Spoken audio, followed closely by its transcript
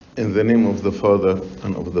In the name of the Father,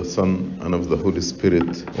 and of the Son, and of the Holy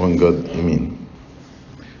Spirit, one God, Amen.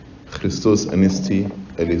 Christos Anesti,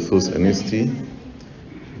 Alithos Anesti.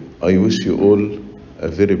 I wish you all a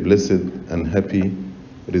very blessed and happy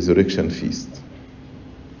resurrection feast.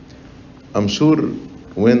 I'm sure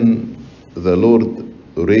when the Lord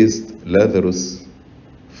raised Lazarus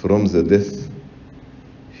from the death,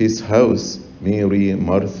 his house, Mary,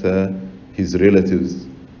 Martha, his relatives,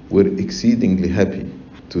 were exceedingly happy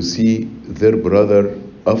to see their brother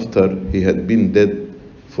after he had been dead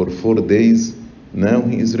for 4 days. Now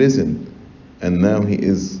he is risen, and now he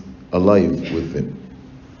is alive with them.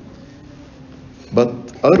 But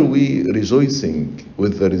are we rejoicing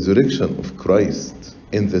with the resurrection of Christ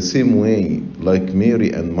in the same way like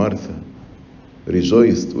Mary and Martha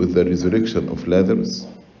rejoiced with the resurrection of Lazarus?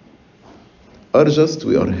 Or just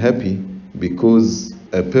we are happy because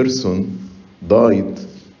a person died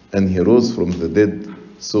and he rose from the dead,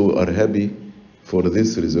 so we are happy for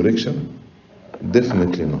this resurrection?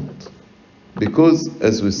 Definitely not. Because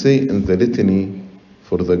as we say in the litany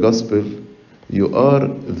for the gospel, you are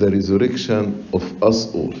the resurrection of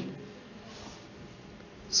us all.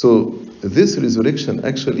 So this resurrection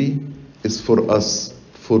actually is for us,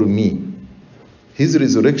 for me. His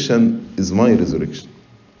resurrection is my resurrection.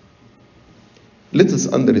 Let us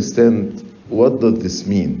understand, what does this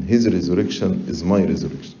mean? His resurrection is my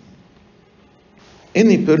resurrection.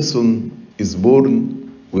 Any person is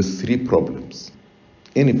born with 3 problems.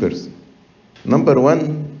 Any person. Number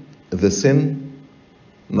 1, the sin.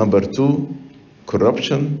 Number 2,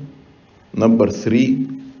 corruption. Number 3,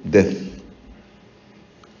 death.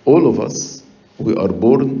 All of us, we are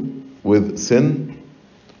born with sin,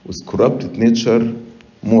 with corrupted nature,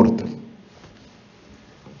 mortal.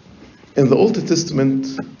 In the Old Testament,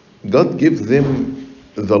 God gave them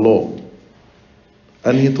the law,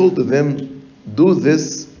 and He told them, do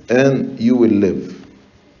this and you will live.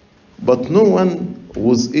 But no one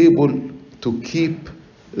was able to keep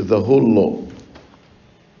the whole law.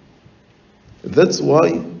 That's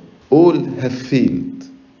why all have failed.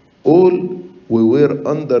 All we were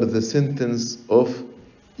under the sentence of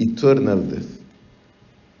eternal death.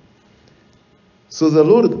 So the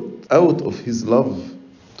Lord, out of His love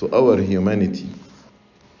to our humanity,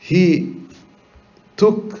 He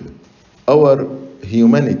took our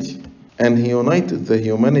humanity and He united the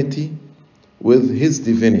humanity with His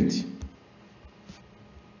divinity.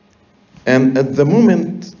 And at the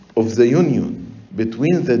moment of the union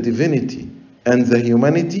between the divinity and the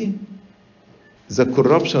humanity, the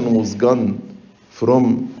corruption was gone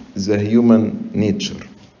from the human nature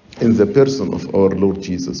in the person of our Lord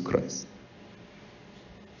Jesus Christ.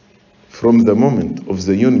 From the moment of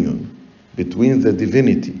the union between the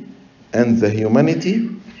divinity and the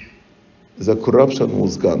humanity, the corruption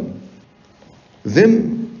was gone.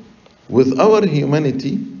 Then, with our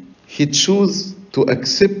humanity, He chose to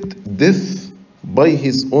accept death by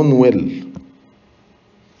His own will.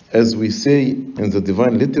 As we say in the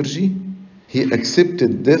Divine Liturgy, He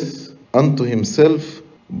accepted death unto Himself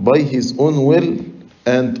by His own will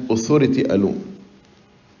and authority alone.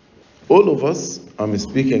 All of us, I'm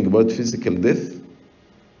speaking about physical death,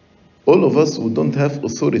 all of us who don't have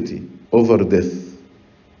authority over death.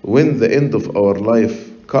 When the end of our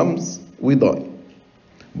life comes, we die.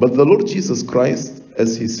 But the Lord Jesus Christ,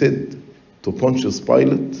 as He said to Pontius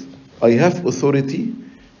Pilate, I have authority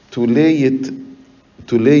to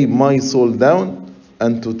lay my soul down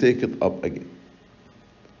and to take it up again.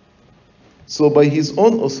 So by His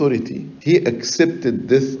own authority, He accepted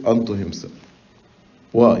death unto Himself.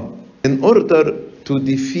 Why? In order to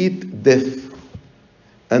defeat death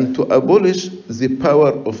and to abolish the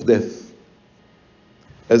power of death.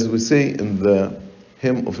 As we say in the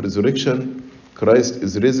hymn of resurrection, Christ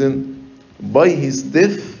is risen. By His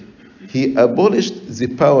death, He abolished the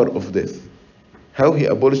power of death. How He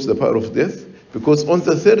abolished the power of death? Because on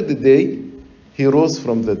the 3rd day, He rose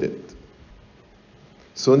from the dead.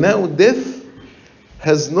 So now death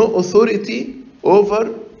has no authority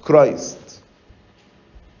over Christ.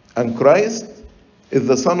 And Christ is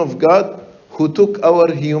the Son of God who took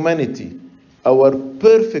our humanity, our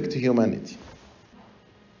perfect humanity.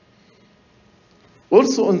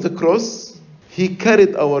 Also on the cross, He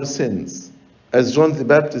carried our sins. As John the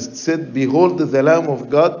Baptist said, behold the Lamb of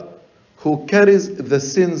God who carries the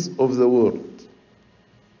sins of the world.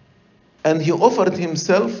 And He offered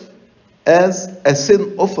Himself as a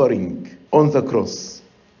sin offering on the cross.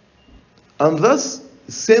 And thus,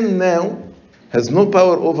 sin now has no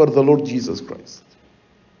power over the Lord Jesus Christ.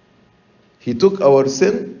 He took our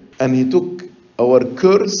sin and He took our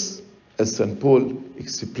curse, as St. Paul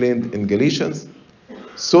explained in Galatians.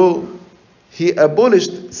 So He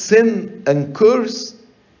abolished sin and curse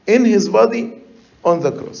in his body on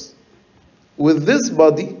the cross. With this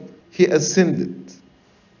body, he ascended.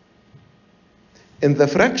 In the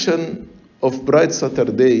fraction of Bright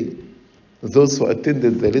Saturday, those who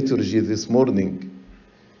attended the liturgy this morning,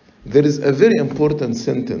 there is a very important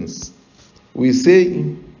sentence. We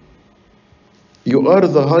say, "You are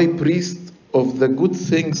the high priest of the good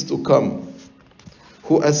things to come,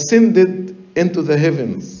 who ascended into the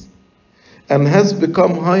heavens and has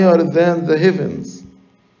become higher than the heavens."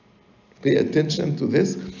 Pay attention to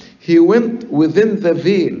this. He went within the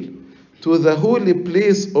veil to the holy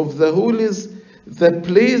place of the holies, the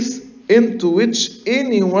place into which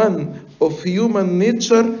anyone of human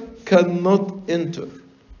nature cannot enter.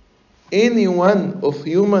 Anyone of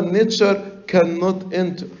human nature cannot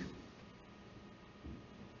enter.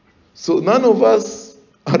 So none of us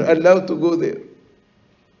are allowed to go there.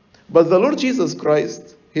 But the Lord Jesus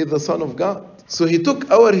Christ, He is the Son of God. So He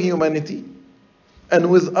took our humanity, and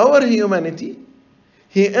with our humanity,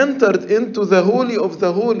 He entered into the Holy of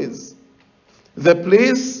the Holies, the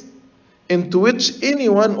place into which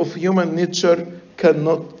anyone of human nature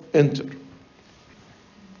cannot enter.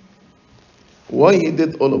 Why He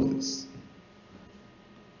did all of this?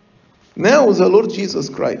 Now the Lord Jesus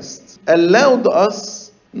Christ allowed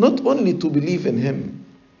us not only to believe in Him,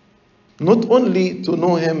 not only to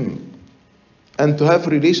know Him and to have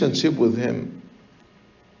relationship with Him,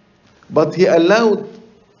 but He allowed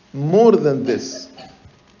more than this,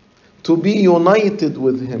 to be united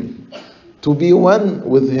with Him, to be one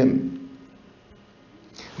with Him.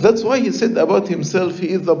 That's why He said about Himself, He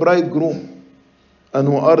is the bridegroom, and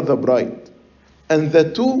we are the bride, and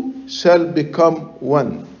the two shall become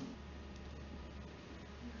one.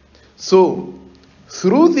 So,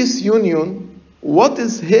 through this union, what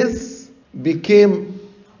is His became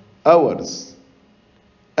ours.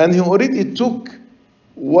 And He already took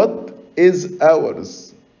what is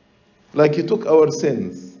ours. Like He took our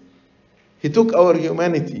sins. He took our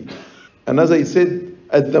humanity. And as I said,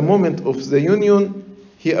 at the moment of the union,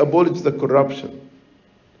 He abolished the corruption.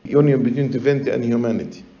 Union between divinity and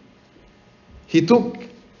humanity. He took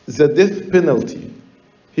the death penalty.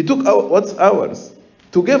 He took what's ours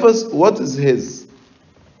to give us what is His.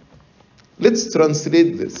 Let's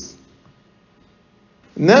translate this.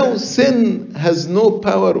 Now sin has no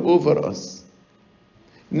power over us.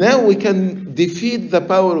 Now we can defeat the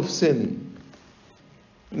power of sin.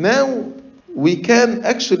 Now we can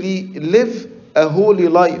actually live a holy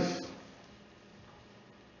life.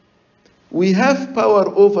 We have power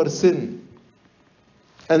over sin.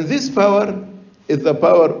 And this power is the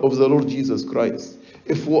power of the Lord Jesus Christ,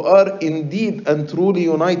 if we are indeed and truly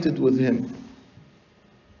united with Him.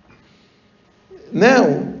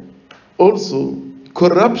 Now, also,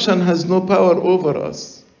 corruption has no power over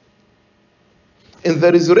us. In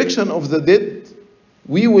the resurrection of the dead,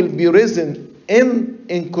 we will be risen in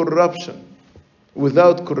incorruption,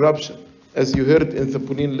 without corruption, as you heard in the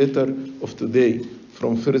Pauline letter of today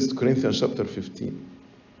from 1 Corinthians chapter 15.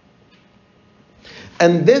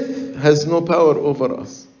 And death has no power over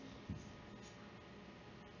us.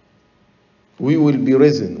 We will be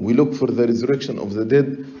risen. We look for the resurrection of the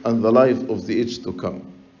dead and the life of the age to come.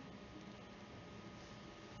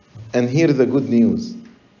 And hear the good news.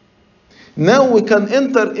 Now we can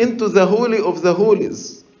enter into the Holy of the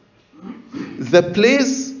Holies, the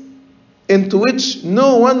place into which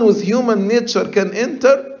no one with human nature can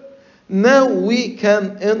enter. Now we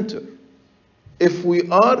can enter if we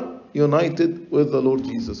are united with the Lord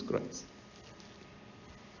Jesus Christ.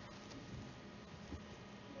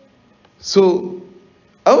 So,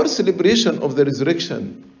 our celebration of the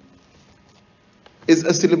resurrection is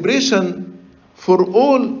a celebration for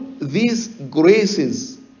all these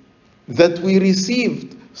graces that we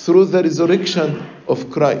received through the resurrection of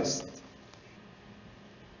Christ.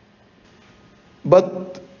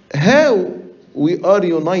 But how we are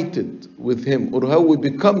united with Him, or how we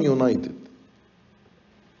become united,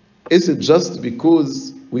 is it just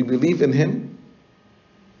because we believe in Him?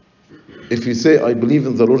 If you say, I believe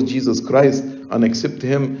in the Lord Jesus Christ and accept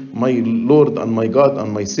Him, my Lord and my God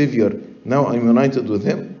and my Savior, now I'm united with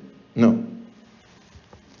Him? No.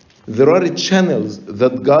 There are channels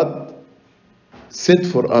that God set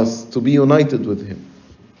for us to be united with Him.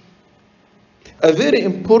 A very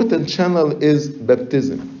important channel is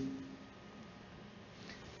baptism.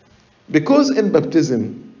 Because in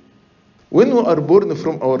baptism, when we are born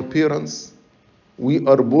from our parents, we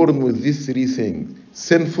are born with these three things: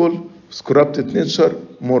 sinful, corrupted nature,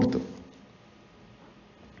 mortal.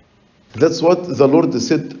 That's what the Lord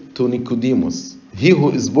said to Nicodemus. He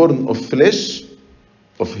who is born of flesh,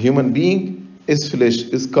 of human being, is flesh,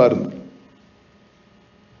 is carnal.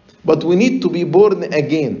 But we need to be born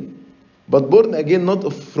again. But born again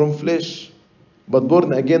not from flesh, but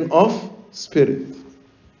born again of Spirit.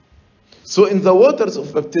 So in the waters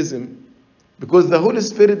of baptism, because the Holy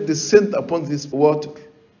Spirit descend upon this water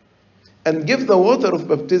and give the water of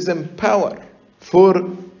baptism power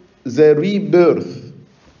for the rebirth,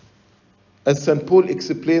 as St. Paul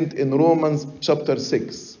explained in Romans chapter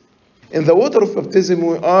 6. In the water of baptism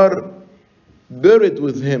we are buried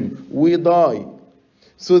with him, we die.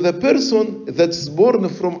 So the person that's born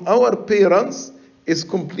from our parents is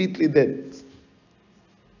completely dead.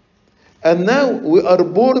 And now we are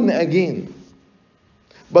born again.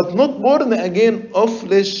 But not born again of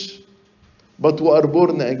flesh, but we are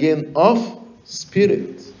born again of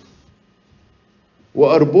Spirit. We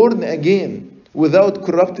are born again without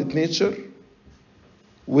corrupted nature,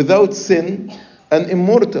 without sin, and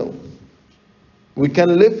immortal. We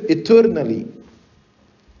can live eternally.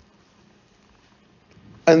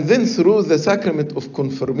 And then through the sacrament of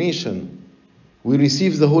confirmation, we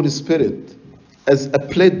receive the Holy Spirit as a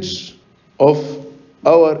pledge of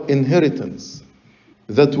our inheritance,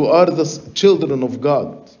 that we are the children of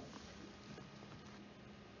God,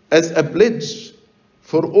 as a pledge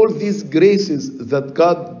for all these graces that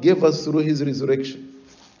God gave us through his resurrection.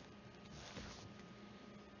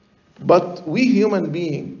 But we human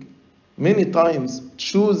beings many times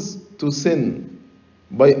choose to sin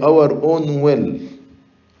by our own will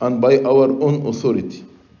and by our own authority.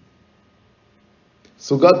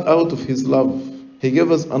 So God, out of his love, he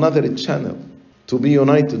gave us another channel to be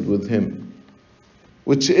united with him,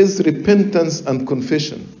 which is repentance and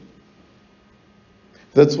confession.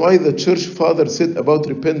 That's why the church father said about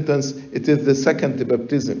repentance, it is the second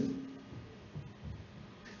baptism.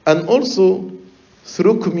 And also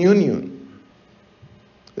through communion.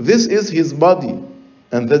 This is his body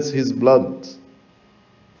and that's his blood,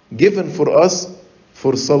 given for us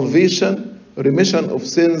for salvation, remission of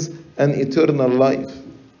sins, and eternal life.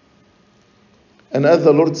 And as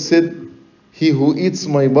the Lord said, he who eats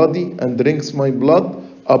my body and drinks my blood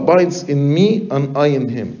abides in me and I in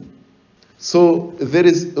him. So there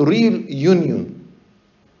is real union.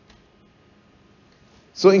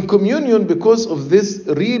 So in communion, because of this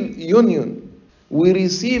real union, we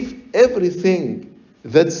receive everything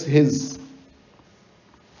that's his.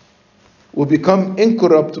 We become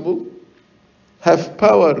incorruptible, have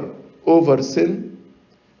power over sin,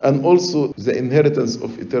 and also the inheritance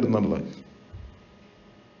of eternal life.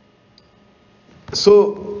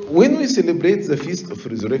 So when we celebrate the Feast of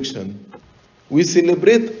Resurrection, we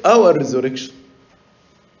celebrate our resurrection.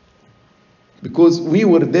 Because we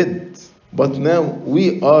were dead, but now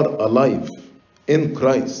we are alive in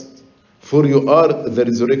Christ. For you are the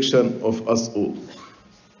resurrection of us all.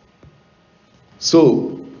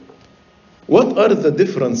 So, what are the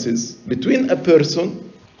differences between a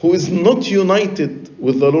person who is not united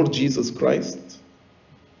with the Lord Jesus Christ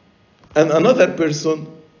and another person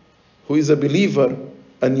who is a believer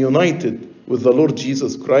and united with the Lord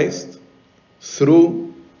Jesus Christ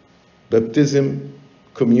through baptism,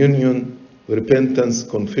 communion, repentance,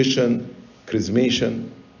 confession, chrismation,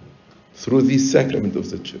 through this sacrament of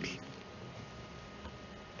the church?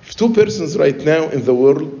 If two persons right now in the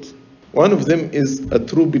world, one of them is a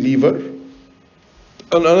true believer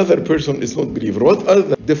and another person is not a believer, what are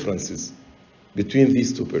the differences between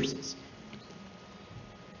these two persons?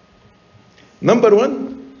 Number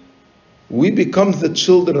one, we become the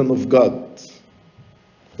children of God.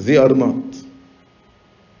 They are not.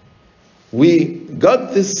 We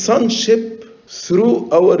got this sonship through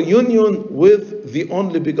our union with the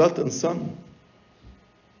only begotten Son.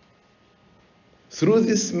 Through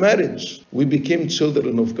this marriage, we became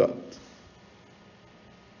children of God.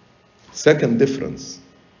 Second difference.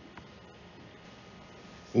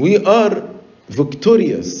 We are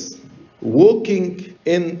victorious, walking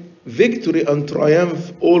in victory and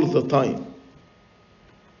triumph all the time.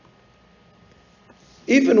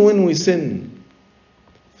 Even when we sin,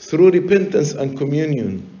 through repentance and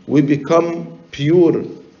communion, we become pure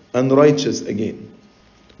and righteous again.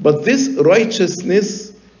 But this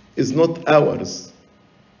righteousness is not ours.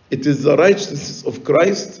 It is the righteousness of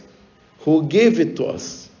Christ who gave it to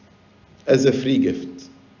us as a free gift.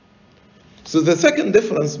 So the second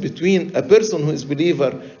difference between a person who is a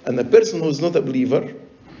believer and a person who is not a believer,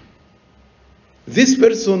 this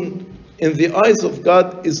person in the eyes of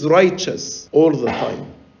God is righteous all the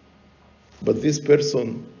time. But this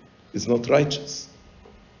person is not righteous.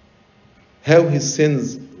 How his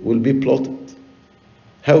sins will be plotted,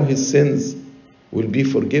 how his sins will be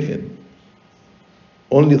forgiven.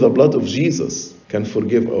 Only the blood of Jesus can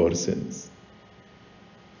forgive our sins.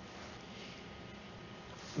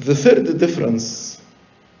 The third difference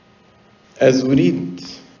As we read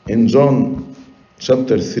in John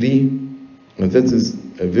chapter 3, and that is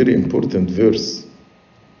a very important verse,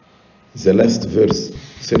 the last verse,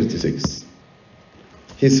 36.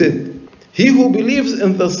 He said, "He who believes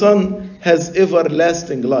in the Son has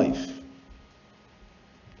everlasting life.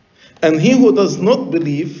 And he who does not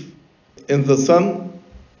believe in the Son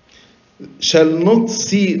shall not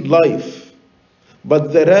see life,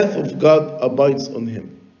 but the wrath of God abides on him."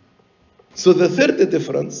 So the third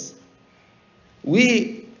difference,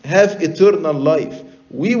 we have eternal life.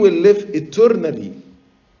 We will live eternally.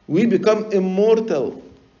 We become immortal.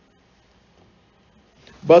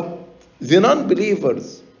 But the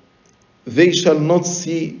non-believers, they shall not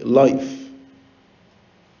see life.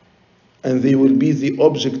 And they will be the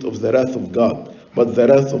object of the wrath of God. But the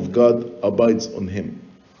wrath of God abides on him.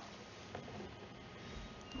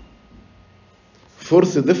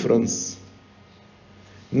 Fourth difference.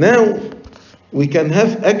 Now we can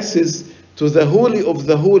have access to the Holy of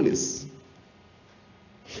the Holies,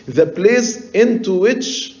 the place into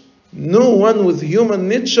which no one with human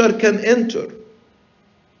nature can enter.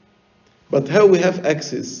 But how we have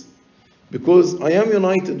access? Because I am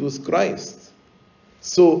united with Christ.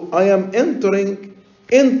 So I am entering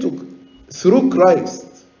through Christ.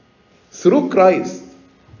 Through Christ,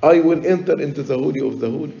 I will enter into the Holy of the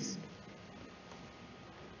Holies.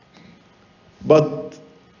 But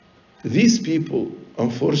these people,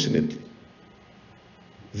 unfortunately,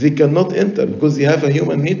 they cannot enter because they have a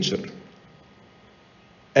human nature.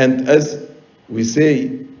 And as we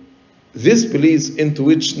say, this place into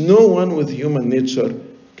which no one with human nature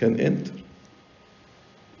can enter.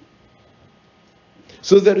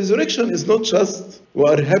 So the resurrection is not just we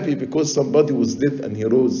are happy because somebody was dead and he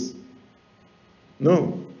rose.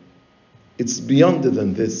 No, it's beyond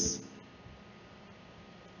than this.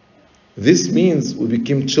 This means we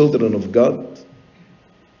became children of God.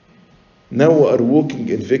 Now we are walking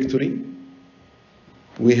in victory.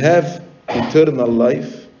 We have eternal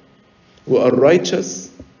life. We are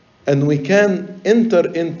righteous. And we can enter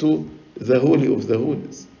into the Holy of the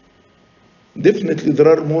Holies. Definitely there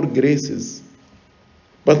are more graces.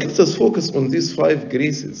 But let us focus on these 5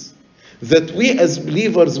 graces that we as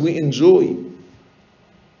believers, we enjoy.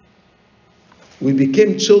 We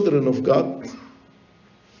became children of God.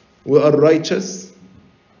 We are righteous.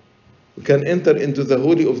 We can enter into the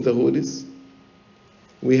Holy of the Holies.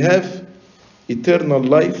 We have eternal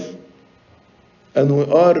life. And we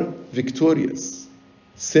are victorious.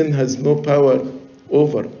 Sin has no power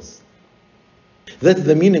over us. That's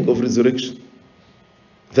the meaning of resurrection.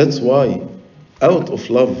 That's why, out of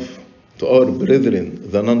love to our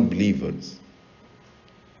brethren, the non-believers,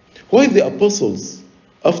 why the apostles,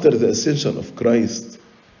 after the ascension of Christ,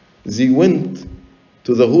 they went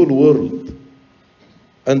to the whole world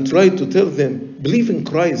and tried to tell them, believe in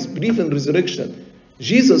Christ, believe in resurrection.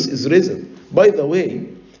 Jesus is risen. By the way,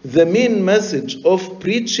 the main message of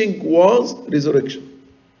preaching was resurrection.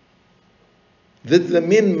 That's the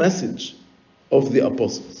main message of the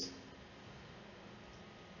apostles.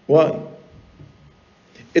 Why?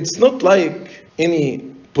 It's not like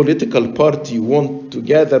any political party want to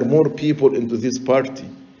gather more people into this party.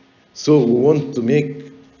 So we want to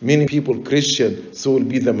make many people Christian, so we'll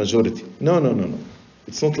be the majority. No.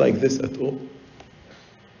 It's not like this at all.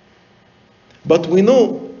 But we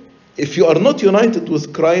know if you are not united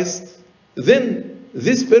with Christ, then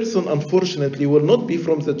this person, unfortunately, will not be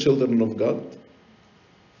from the children of God,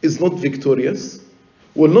 is not victorious,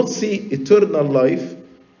 will not see eternal life,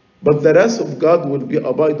 but the wrath of God will be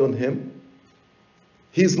abide on him.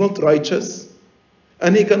 He is not righteous,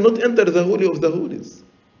 and he cannot enter the Holy of the Holies.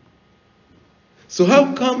 So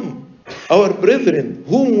how come our brethren,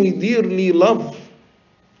 whom we dearly love,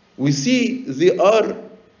 we see they are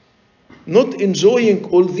not enjoying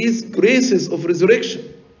all these graces of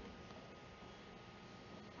resurrection?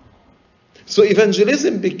 So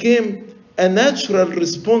evangelism became a natural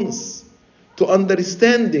response to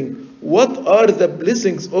understanding what are the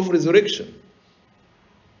blessings of resurrection.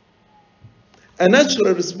 A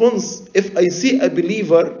natural response if I see a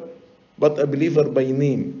believer, but a believer by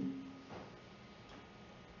name,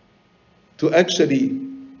 to actually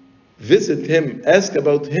visit him, ask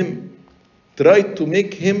about him, try to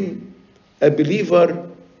make him a believer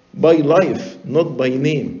by life, not by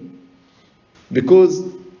name. Because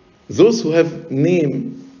those who have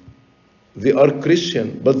name, they are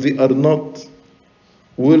Christian, but they are not,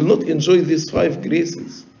 will not enjoy these 5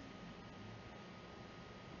 graces.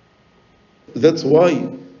 That's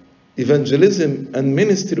why evangelism and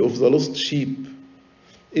ministry of the lost sheep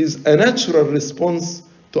is a natural response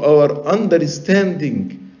to our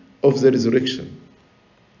understanding of the resurrection.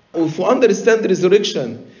 If we understand the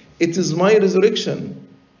resurrection, It is my resurrection.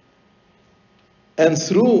 And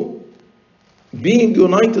through being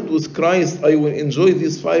united with Christ, I will enjoy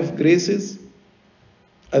these 5 graces.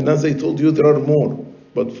 And as I told you, there are more.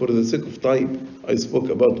 But for the sake of time, I spoke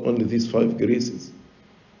about only these 5 graces.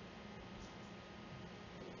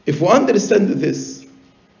 If we understand this,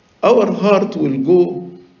 our heart will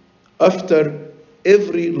go after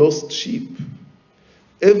every lost sheep,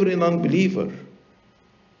 every non-believer,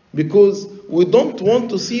 because we don't want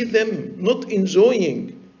to see them not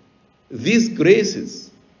enjoying these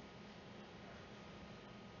graces.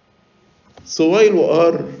 So while we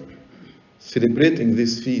are celebrating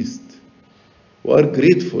this feast, we are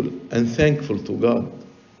grateful and thankful to God,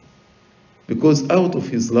 because out of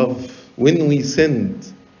His love, when we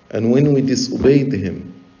sinned and when we disobeyed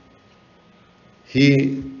Him,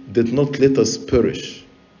 He did not let us perish,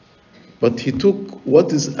 but He took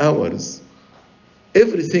what is ours.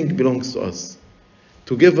 Everything belongs to us,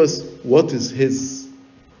 to give us what is His,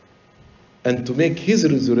 and to make His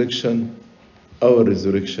resurrection our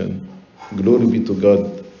resurrection. Glory be to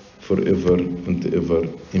God forever and ever.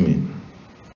 Amen.